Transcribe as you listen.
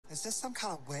Is this some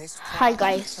kind of waste? Hi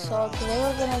guys, so today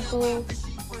we're gonna do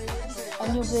a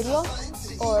new video,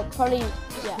 or probably,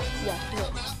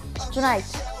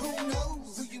 tonight's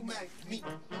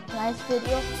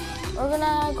video, we're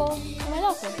gonna go to my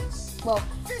locker. Well,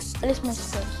 at least my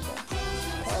sister's,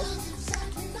 because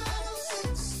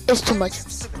it's too much.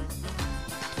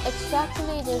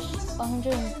 Exactly, there's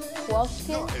 112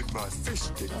 skins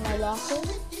in my locker,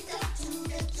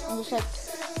 and there's like,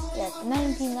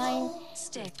 99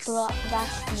 black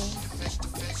skins,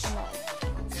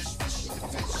 and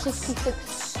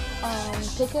 66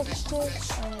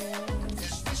 pickaxes, and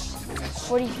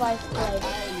 45 gliders. I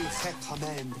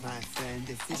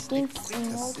think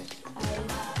emotes,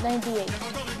 98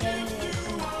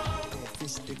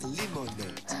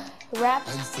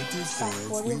 wraps, about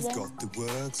 40 of them,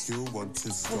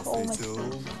 with all my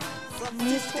skins.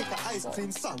 Music,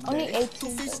 only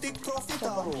 18 so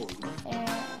far. And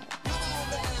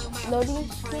loading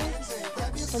screen,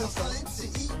 24.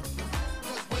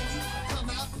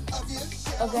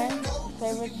 Again,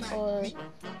 favorites or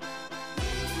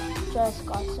just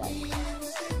got set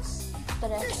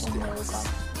that I actually never got.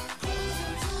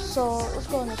 So let's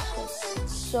go on this step.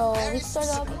 So we start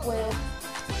up with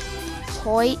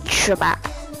Toy Trooper.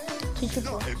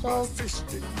 So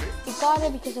we got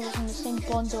it because it was in the same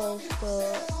bundle as the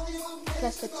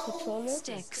plastic controller.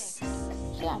 So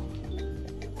yeah,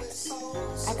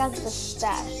 I got the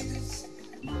stash.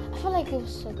 I feel like it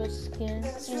was a good skin,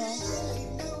 you know.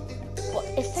 Well,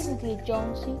 it's technically a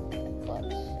Jonesy, but I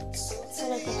feel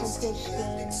like it's a good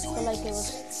skin. I feel like it was,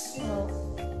 you know,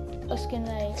 a skin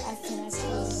that I can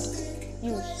actually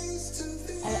use.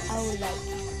 I would like to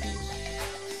use.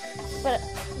 But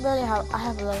really, I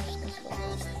have a lot of skins though.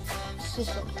 It's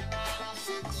just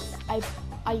like,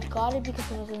 I got it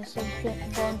because it was in the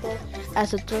same bundle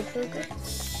as a Dirt Burger.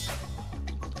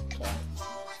 Okay.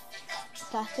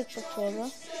 Plastic patroller.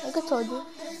 Like I told you,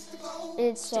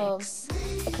 it's a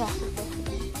classic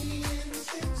patroller.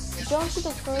 Don't see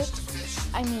the first.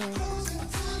 I mean,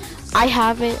 I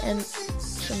have it and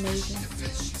it's amazing.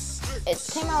 It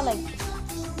came out like,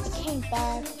 it came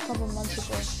back a couple months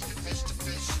ago.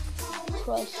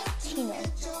 Crushed Chino.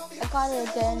 I got it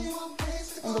again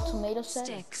in the tomato set.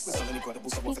 Tomato head.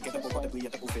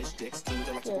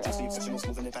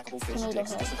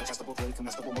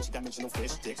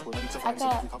 I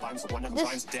got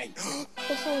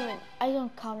this even, I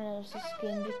don't count it as a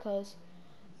skin because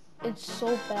it's so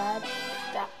bad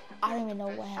that I don't even know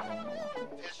what happened in my locker.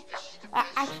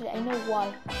 Actually, I know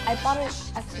why. I bought it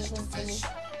accidentally.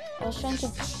 I was trying to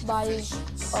buy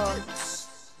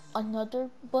another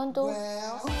bundle,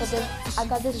 but then I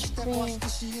got this free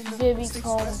baby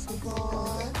comb.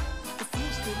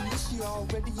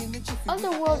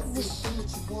 Underworld, this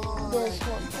one,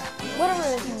 whatever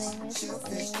his name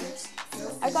is.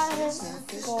 I got him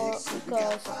for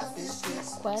because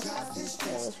Quest.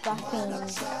 It was back in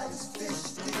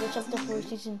which of the first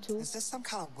season 2. Is this some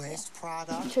kind of waste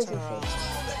product? Triggerfish.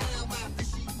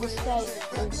 This guy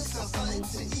is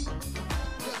amazing.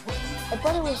 I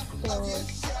thought it was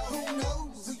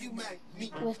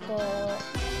with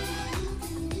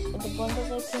the bundle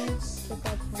that came to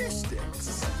that name.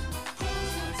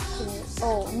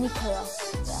 Oh, Nicola.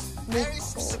 Yeah,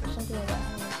 Nico, something like that.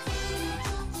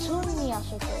 2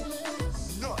 Miyasakos.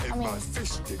 I mean,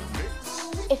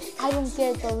 if I don't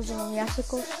get the original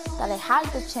Miyasakos, that I had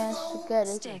the chance to get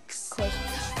it, because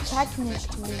technically,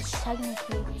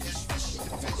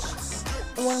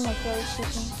 one of my favorite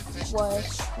seasons was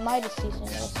Midas season. It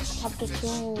was chapter 2,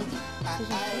 season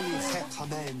 2.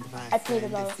 I played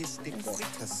about it. So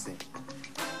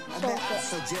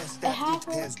I have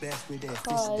it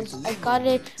because I got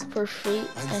it for free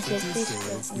and it's a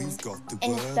free skin,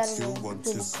 and it's better than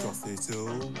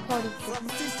Party Trick.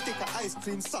 And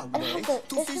I have the,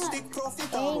 it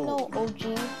ain't no OG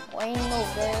or ain't no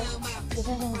rare. It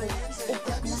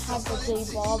does not have the J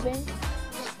Bobbin,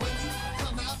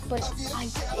 but I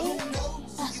think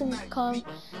that's gonna come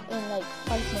in like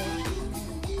 5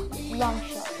 minutes. Long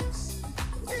shot.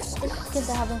 It's a skin that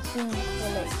I haven't seen for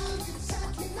like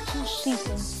 2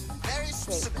 seasons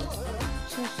straight.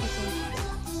 2 seasons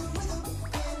straight.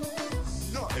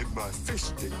 Okay.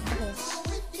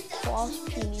 Boss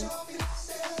Peony.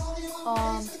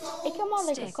 It came out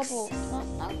like a couple,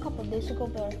 not a couple days ago,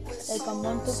 but like a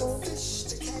month ago.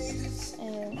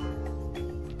 And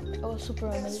it was super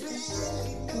amazing.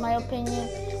 In my opinion,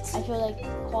 I feel like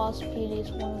Boss Peony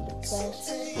is one of the best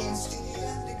skins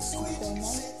in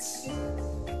Fortnite.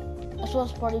 As well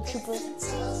as Party Trooper.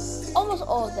 Almost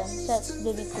all of them, except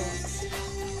Baby Cool.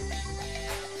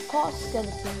 Called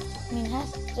Skeleton. I mean, it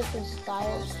has different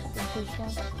styles.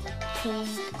 Pink,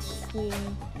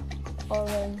 green,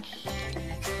 orange.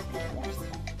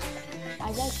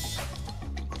 I like.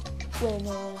 Wait,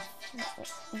 no.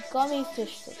 Gummy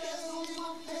fish sticks.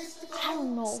 I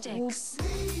don't know who.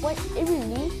 When it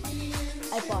released,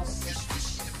 I bought it.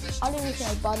 Only reason I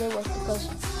bought it was because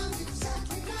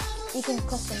you can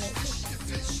customize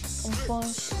it in forms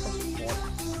of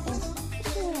sports.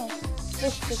 And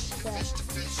fish sticks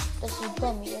that's a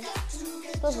gummy, yeah?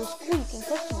 Plus it's cool, you can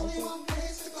customize it.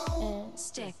 And it's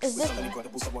different.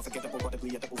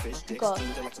 God.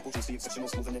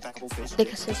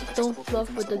 Because it's don't fluff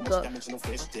with the gut. With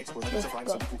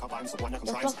gut. The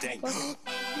fluff.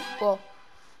 Well,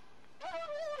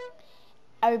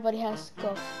 everybody has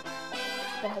gut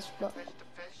that has fluff.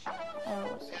 I don't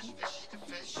know what's that.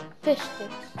 Fish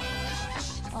sticks.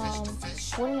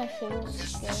 One of my favorite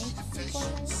games.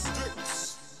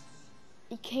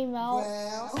 It came out,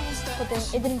 but then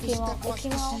it didn't came out. It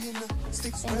came out, and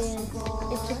then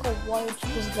it took a while to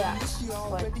come back,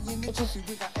 but it just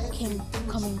came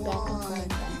coming back and coming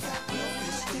back.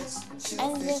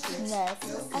 And this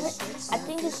next, I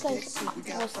think this guy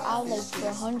was out like for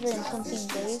 100 and something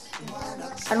days.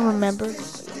 I don't remember.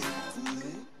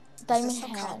 Diamond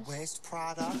Hands. This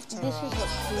is a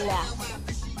classic.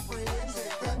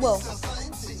 Well,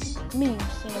 memes,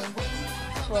 you know,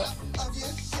 but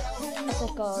it's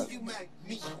like a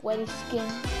sweaty skin,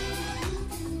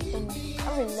 and I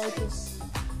really like it.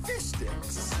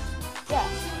 Yeah,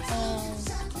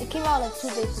 and it came out like 2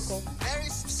 days ago.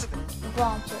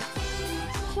 Bronzer.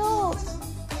 So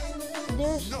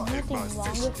there's nothing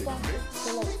wrong with them. So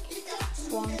like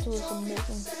Bronzer is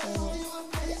amazing, and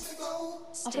yeah.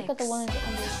 I forgot the one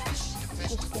under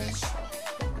the skin.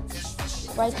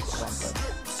 Right Bronzer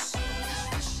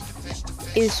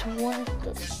is one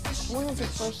of the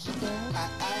first skins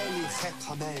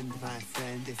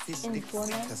in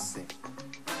Fortnite.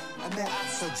 And I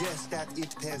suggest that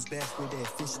it pairs best with a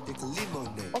fish stick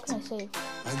lemonade. What can I say?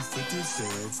 And for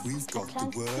dessert, we've got the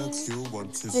words you'll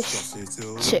want to stuff it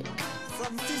all. Chick.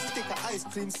 From fish stick ice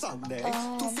cream sundae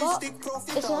to fish But stick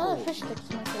profiterole. it's another fish sticks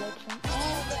in my collection.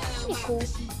 Pretty cool. It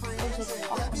was like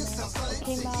Aquaman. It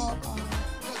came out on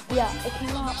it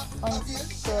came out on the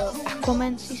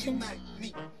Aquaman season.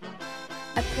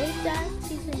 I played that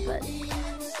season, but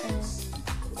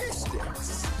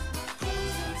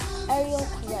Ariel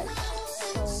Correct.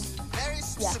 So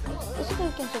yeah, basically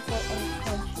you can support any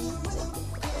country,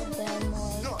 like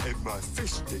Denmark, Not in my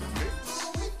fish stick mix.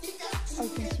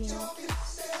 Argentina,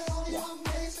 yeah,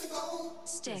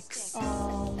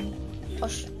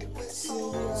 Australia,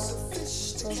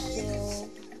 Brazil,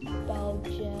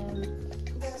 Belgium,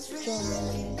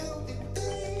 Germany,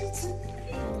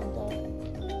 Canada,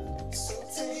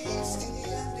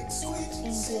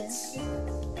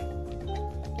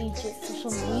 Egypt for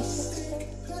some reason,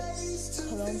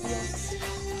 Colombia.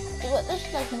 Well, that's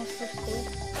like my first state.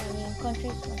 I mean,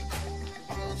 countries like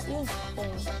even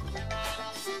Spain.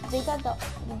 They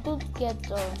do get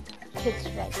the kids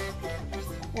right.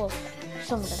 Well,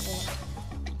 some of them do.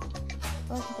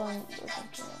 Most of them do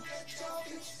something.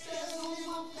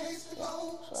 Yeah,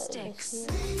 so it's here.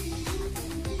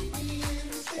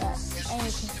 Yeah, and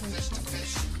you can finish it.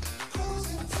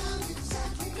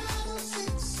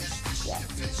 Yeah.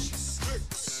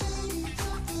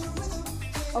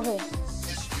 Okay.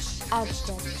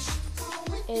 Absent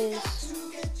is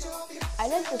I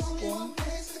like the skin.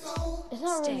 It's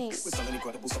not really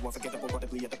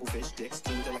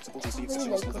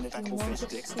like a humongous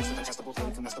skin.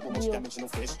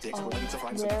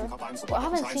 Rare. Well, I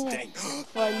haven't seen it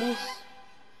for at least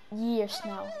years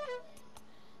now.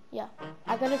 Yeah,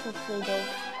 I got it for free though.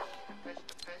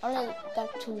 I got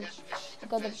two. I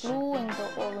got the blue and the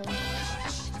orange.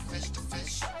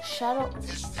 Shadow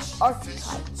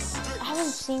Archetype. I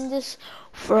haven't seen this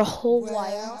for a whole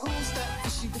while. Yeah.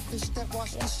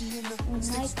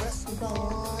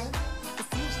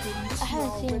 I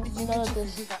haven't seen none of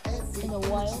this in a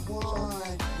while.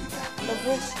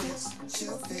 So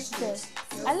good.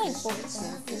 I like both of them.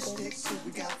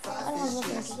 I don't have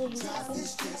nothing to say.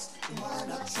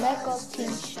 Mecha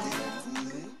King Shadow.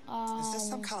 It's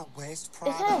not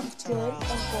as good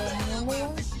as the normal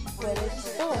one, but it's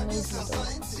still amazing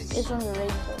though. It's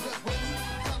underrated though.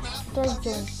 Third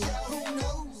Jonesy.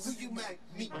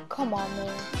 Come on,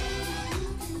 man.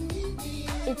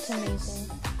 It's amazing.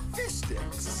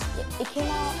 It came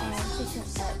out on season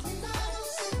X.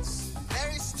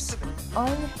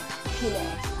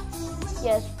 Unpeeling.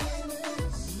 Yes.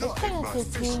 It's kind of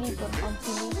clearly, but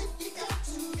unpeeling.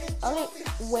 Only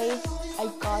way I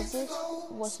got this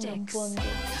was in a bundle.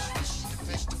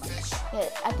 Yeah,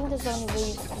 I think that's the only way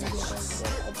you can do it.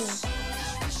 I think.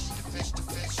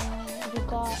 You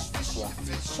got yeah,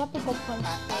 tropical punch.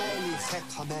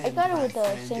 I got it with the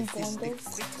same bundle.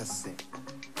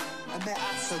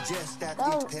 That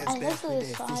was, I like the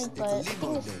design, but I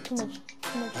think it's too much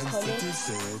color.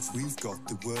 We've got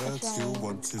the words you'll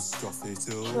want to stuff it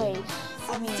all. Trace.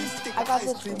 I mean, I got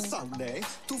this from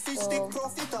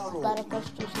Battle Pass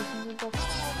 2 seasons ago,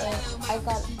 and I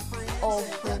got all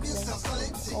 4 of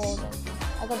them, all of them.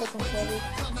 I got the confetti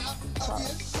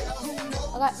cards.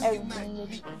 I got everything,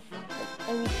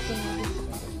 everything.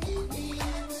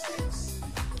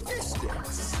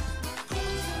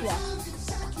 Yeah.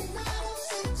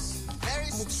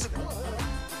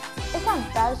 It's not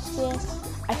bad skin.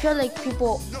 I feel like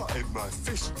people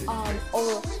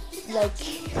or like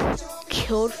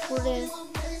killed for it.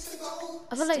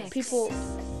 I feel like people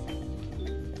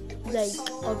like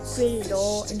upgraded it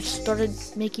all and started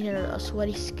making it a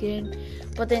sweaty skin,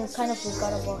 but then kind of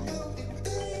forgot about him.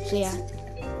 So yeah.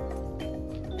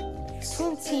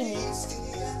 Twin Peonies.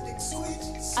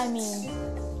 I mean,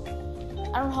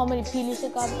 I don't know how many peonies I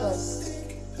got, but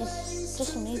it's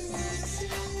just amazing.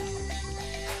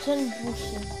 Turn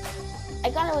Bushi. I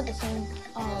got it with the same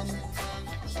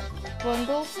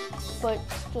bundle, but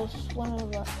just one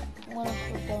of the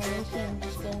amazing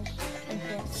skins in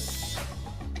here.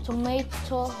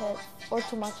 Tomato head or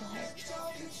tomato head.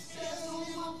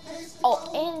 Oh,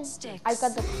 and I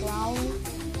got the clown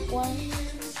one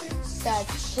that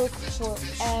took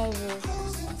forever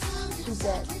to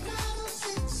get.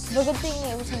 But good thing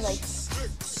it wasn't like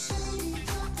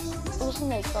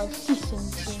a season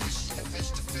thing.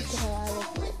 Because I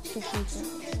like 2 seasons.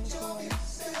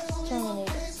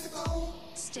 Terminated.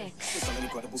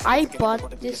 I bought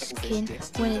this skin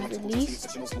when it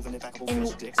released, and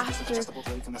after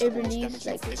it released,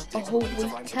 like a whole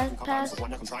week had passed.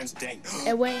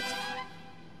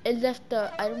 It left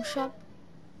the item shop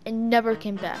and never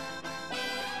came back.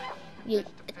 Yeah,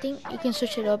 I think you can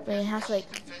search it up, and it has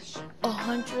like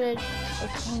 100 or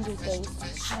 200 days.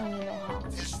 I don't even know how.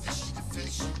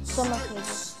 So much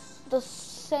pages. The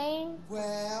same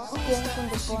skin from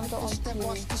the bundle on PS. Same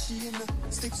one.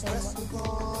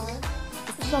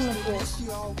 Summer this.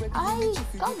 I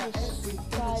got this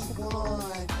guy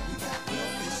because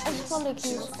I just felt like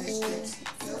he was cool. It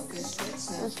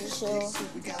was chill.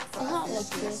 It's not like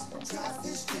this.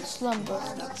 Slumber.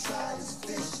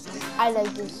 I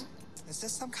like this. The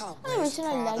only reason I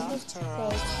like this is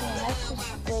because that's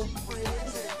just big.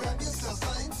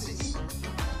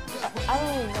 I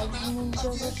don't really like the ninja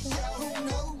version,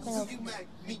 kind of,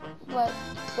 but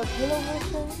the pillow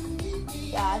version,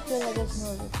 yeah, I feel like it's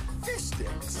more good.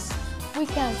 We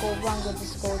can't go wrong with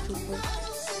this gold trooper.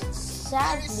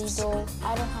 Sadly though, I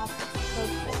don't have the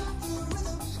purple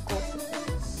gold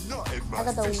trooper. I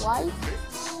got the white,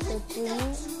 the green,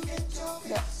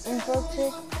 the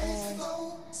inverted, and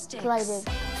glided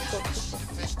gold trooper.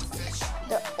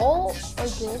 They're all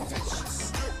are good.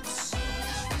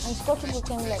 And Scott Trooper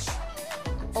came like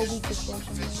a week before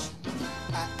something.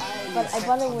 But I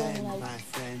bought it when like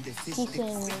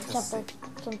season chapter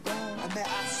something.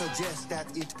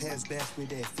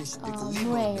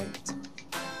 Rain.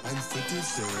 And for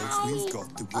dessert, we've got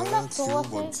the words you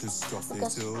want to stuff it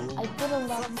all. I did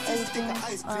unlock everything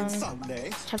on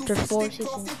chapter 4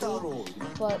 season 3,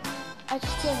 but I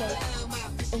just feel like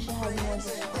it should have more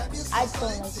dessert. I don't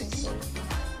like this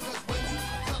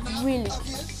really.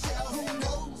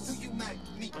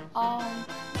 I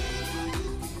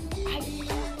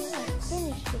don't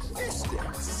think I finished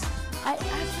this. I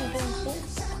actually don't think.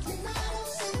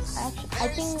 I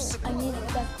think I need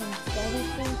that confetti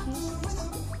thing here.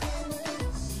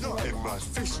 Not in my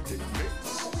fish stick mix.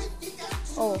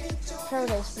 Oh,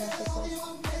 Paradise Musical.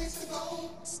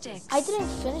 I didn't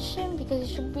finish him because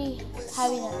he should be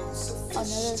having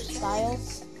another style,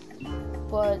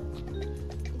 but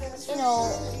you know,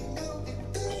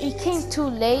 it came too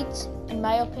late. In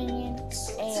my opinion,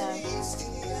 and I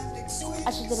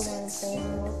just didn't want to play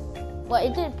anymore. Well,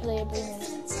 it did play a bit.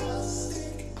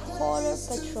 Polar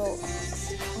Patrol.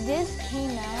 This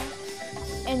came out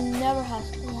and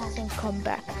hasn't come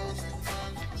back.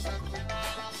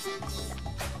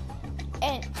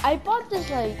 And I bought this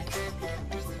like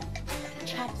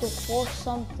chapter 4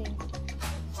 something,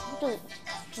 chapter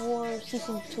 4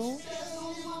 season 2,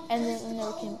 and then it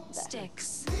never came back.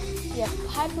 Yeah,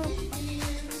 Piper.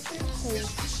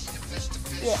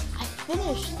 Yeah, I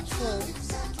finished her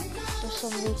for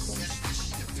some reason.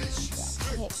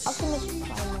 Yeah. Okay, Optimus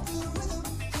Primal.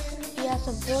 He has a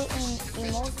built-in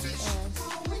emote,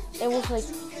 and it was like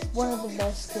one of the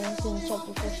best skins in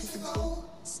chapter 4 season 2.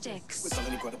 Sticks.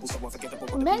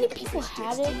 Many people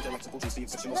had it.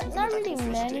 Not really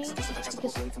many,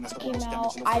 because it came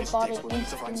out. I bought it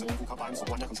instantly.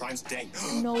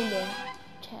 No limit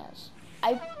chance.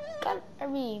 I got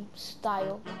every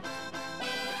style.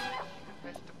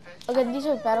 Okay, these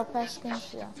are battle pass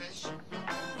skins. Yeah.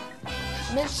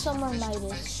 Midsummer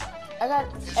Midas. I got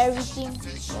everything.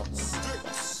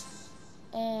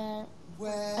 And I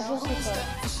feel so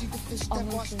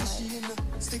amazing.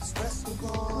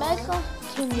 Mega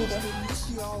Team Leader.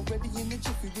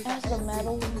 That's the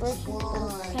metal version.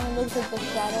 Kind of looks like the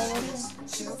shadow version.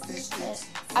 And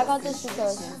I got this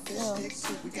because, you know,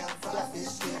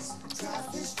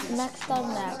 Maxed Out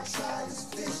Max.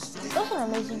 Those are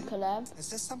amazing collab.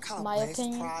 My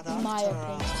opinion.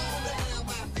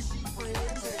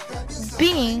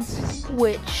 Being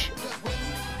which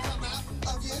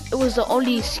it was the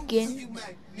only skin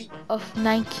of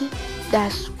Nike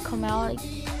that's come out, I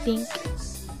think,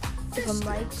 if I'm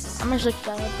right. I'm gonna search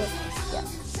that up, but yeah.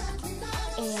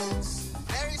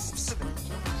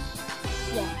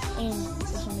 And it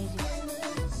was amazing.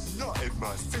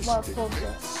 More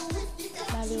closer.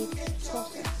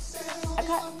 I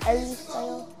got every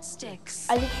style.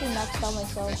 I literally maxed out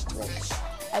myself. Like,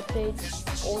 I played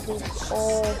all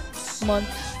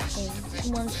month and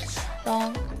 2 months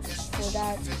long for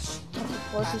that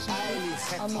 24 season.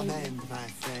 Amazing.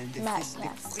 Max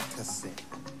pack.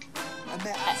 I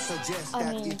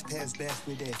mean,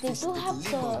 they do have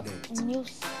the new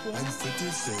skin.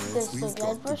 There's the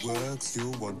red version. It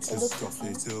looks like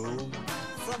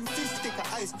from fish stick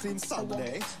ice cream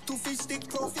sundae to fish stick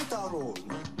profiterole roll.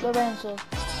 Lorenzo.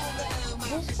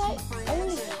 This guy I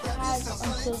only had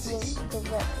until the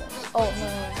red one. Oh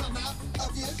no.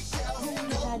 He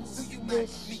had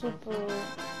this super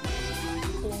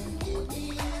thing.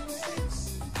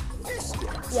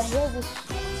 Yeah, he had this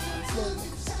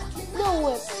little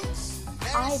whip.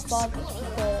 I bought this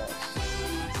because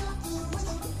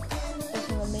it's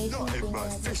an amazing thing.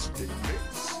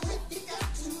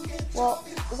 Well,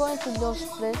 we're going to those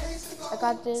splits. I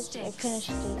got this. I finished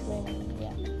it.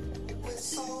 Yeah.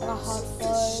 I got hot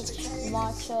fudge,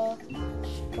 matcha,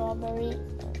 strawberry,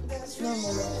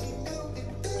 normal one.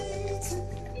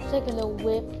 It's like a little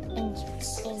whip and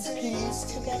peas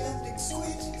together.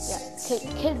 Yeah,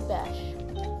 Kid Bash.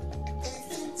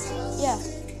 Yeah,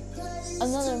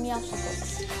 another Miyashiko.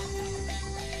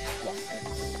 Yeah,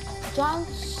 John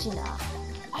Cena.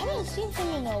 I haven't seen him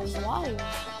in a while.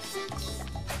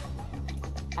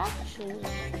 Actually,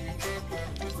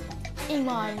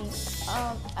 Imani.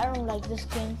 I don't like this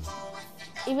skin,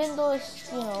 even though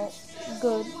it's, you know,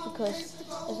 good because it's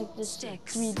like this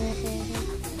 3D thing.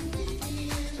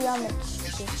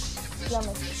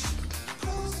 Geometry.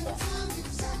 Yeah.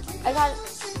 I got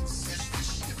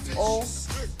all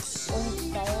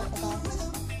style.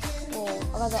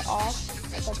 I got the off,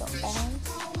 I got the on,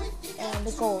 and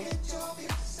the gold.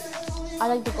 I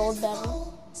like the gold better.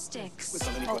 Sticks.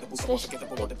 Oh, fish stick.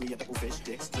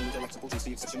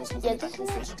 Yeah, this is all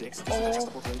him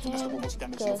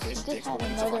because he did have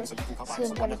another skin, but I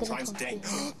didn't complete it.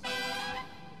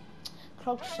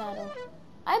 Cloak Shadow.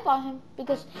 I bought him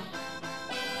because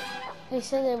they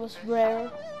said it was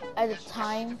rare at the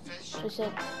time. So I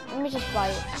said, let me just buy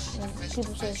it. And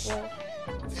people say it's rare.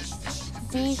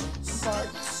 Beef, but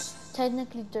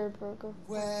technically dirt burger.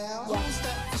 Yeah.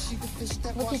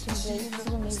 Look at him, it's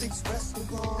amazing.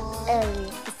 Airy.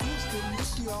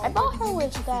 I bought her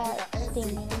with that thing,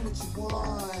 you know.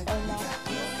 And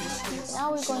now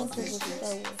we're going to the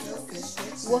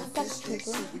Wolfpack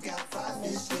Trooper.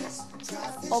 Amazing.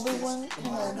 Obi-Wan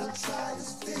Kenobi.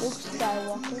 Luke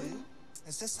Skywalker.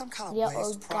 Is this some kind of Yeah,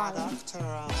 waste product or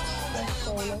and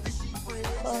Solo.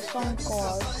 Some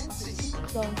Guard.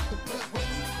 Clone Trooper.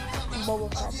 Boba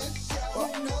Fett. Well,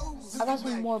 I got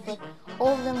some more, but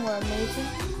all of them were amazing.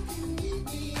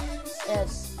 And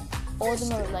all of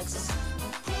them are like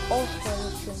all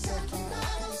stories from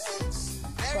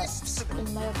but in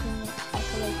my opinion, I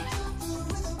feel like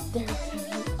they're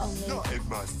really amazing. not in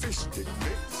my fish stick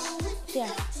mix?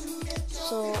 Yeah.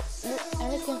 So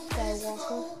Anakin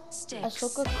Skywalker,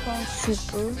 Ahsoka Clone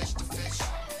Trooper,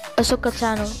 Ahsoka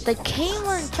Tano. They came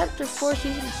on Chapter 4,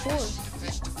 Season 4.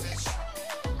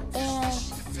 And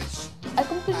I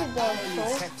completed the show,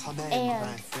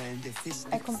 and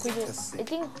I completed, I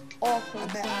think, all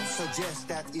of them. I suggest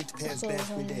that it pairs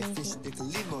best with a fish stick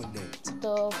lemonade.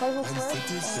 The 504 And for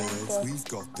dessert, and we've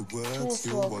got the words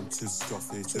you'll want to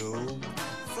stuff it all.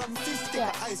 From fish stick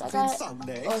yeah, ice I cream got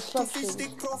sundae a to fish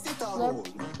stick profiterole roll.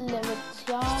 Leviathan,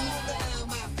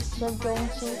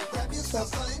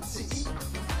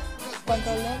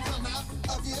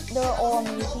 They were all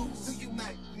amazing.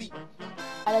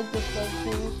 I like this web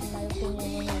series, in my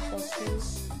opinion, one of the best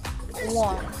series.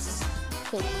 One.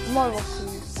 Okay, Marvel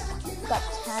series. We got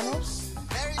Thanos.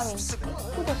 I mean,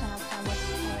 who doesn't have Thanos?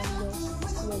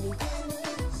 Really.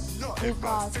 We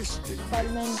got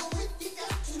Spider-Man,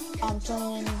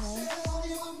 2099.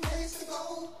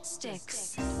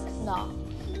 Sticks. Nah.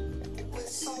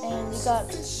 And we got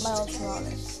Miles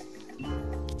Morales.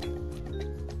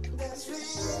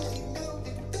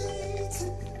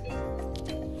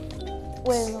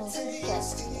 Wait, no. Okay.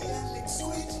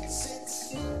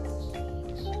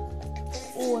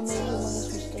 Oh, I made a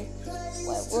humongous mistake.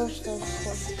 Wait, where's the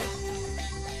score?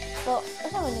 Well,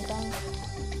 it's not really done.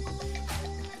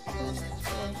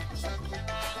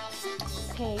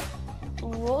 Okay.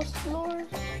 Rose Lord.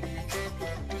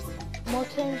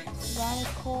 Molten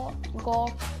Radical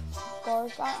Gars.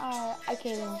 I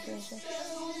can't even say it.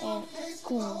 And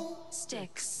Cool.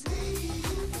 Sticks.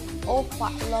 All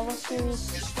 5 level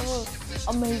series. They were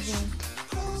amazing.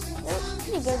 They're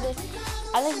pretty good.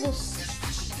 I like this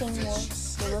thing more.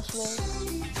 The rest way.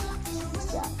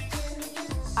 Yeah.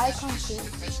 Icon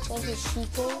series. There's a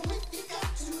Chico.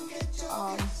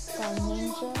 Got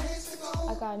Ninja. I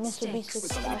got Mr. Beast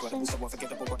Expression, Mr. Beast,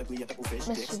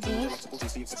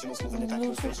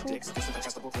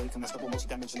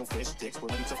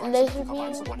 Laser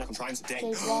Beam, J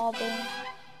Balvin.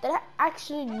 That I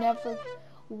actually never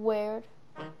wear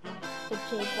the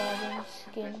J Balvin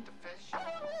skin.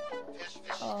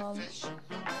 I don't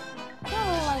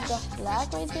really like the flag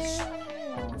right there,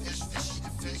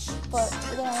 but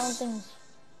again, I don't think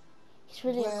it's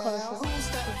really a colorful nice.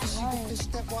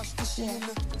 Yeah.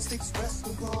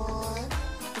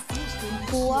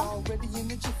 Bua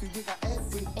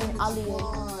and Alio.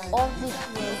 All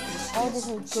these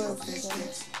were good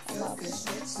skins.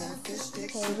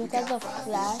 Okay, we got the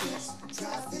Flash.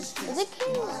 It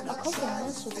came a couple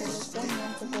months ago, like 1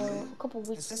 month ago, a couple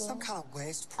weeks ago.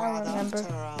 I don't remember.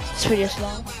 It's pretty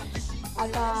long. I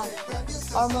got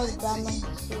Armored Diamond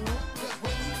series.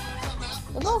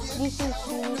 They're both DC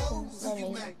series and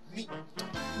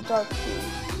Dark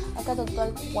series. I got the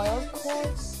Dark Wild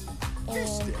Card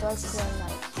and Dark Red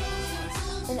Knight.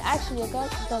 And actually I got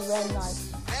the Red Knight,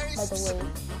 by the way.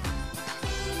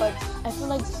 But I feel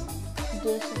like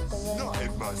this is the Red Knight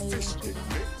amazing too.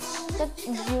 That's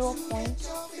 0 points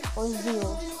or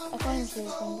 0. I call him 0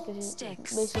 points because it's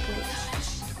basically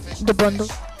the bundle.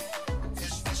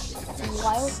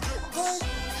 Wild Card.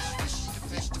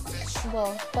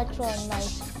 Well, Spectral and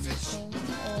nice thing,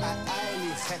 and I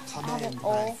have it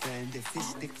all.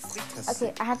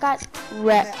 Okay, I got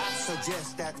Red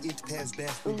Swords,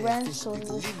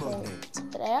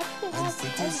 but I actually have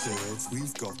everything.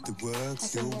 We've got the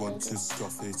works, you'll want to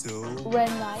scoff it all.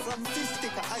 Red Knight.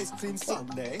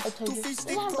 I told you, I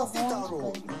have the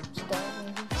horns, but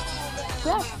still,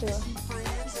 Blaster.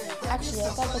 Actually, I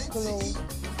got the glow.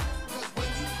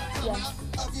 Yeah.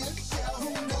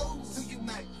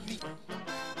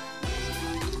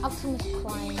 Optimus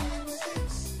Prime.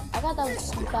 I got that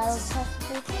battle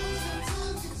tested.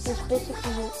 There's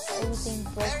basically everything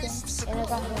broken, and I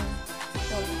got him.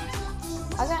 So,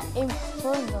 I got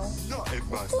Inferno. It's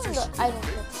still in the item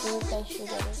shop, so I should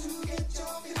get it.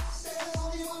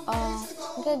 I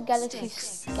got Galaxy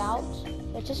Scout.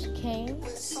 It just came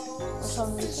for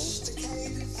some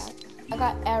reason. I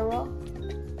got Arrow.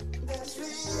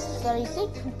 That I did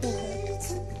complete it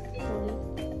fully.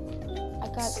 I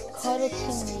got Cuddle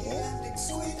Team Leader,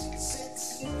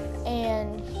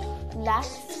 and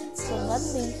last but not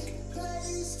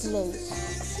least, Blaze.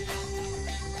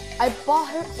 I bought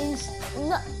her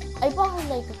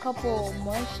like a couple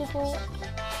months ago,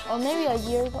 or maybe a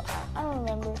year ago. I don't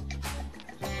remember,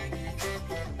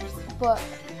 but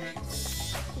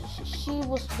she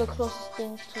was the closest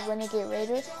thing to Renegade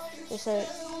Raider. They said,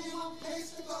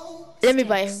 "Let me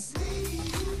buy him."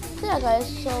 Yeah, guys,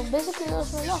 so basically that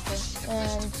was my offer,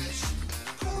 and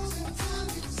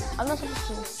I'm not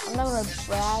gonna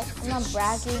brag, I'm not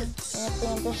bragging or anything,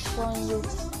 I'm just showing you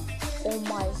all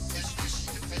my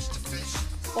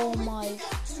Sticks. All my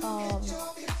skins,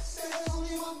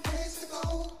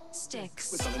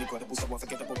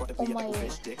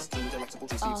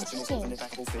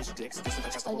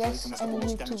 I guess, and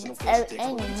YouTube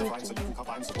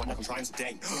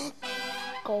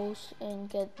goes and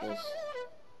get this.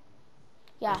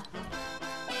 Yeah,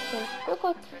 so real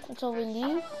quick until we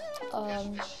leave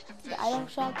the item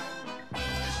shop.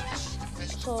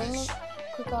 So we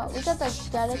got the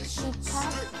Galaxy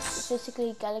Pack. It's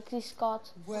basically Galaxy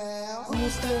Scott,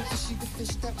 Nucleus,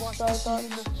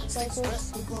 Stardust,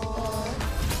 Strikers,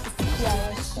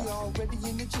 yeah,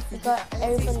 we got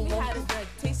everybody there.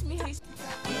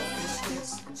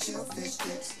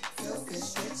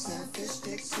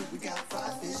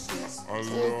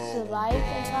 It's light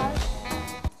and fast,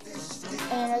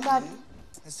 and I got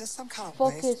Is this some kind of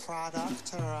focus. waste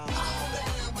product or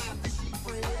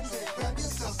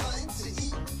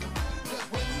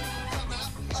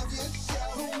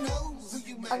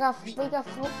we got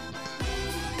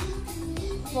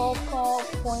focal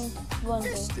point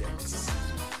bundle.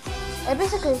 It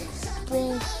basically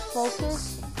brings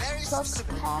focus, truck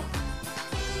pack,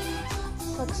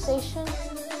 fixation,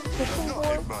 fishing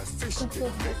board, control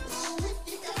focus.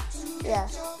 Yeah,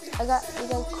 we got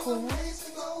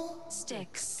coolness,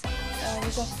 Sticks. and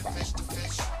we got stack.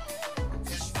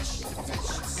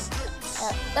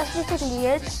 That's basically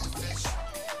it,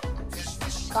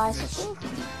 guys. I think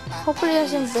hopefully it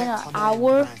hasn't been an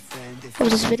hour of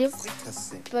this video,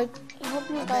 but I hope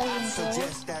you guys enjoy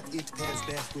it,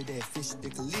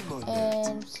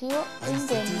 and see you in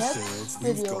the next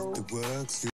video.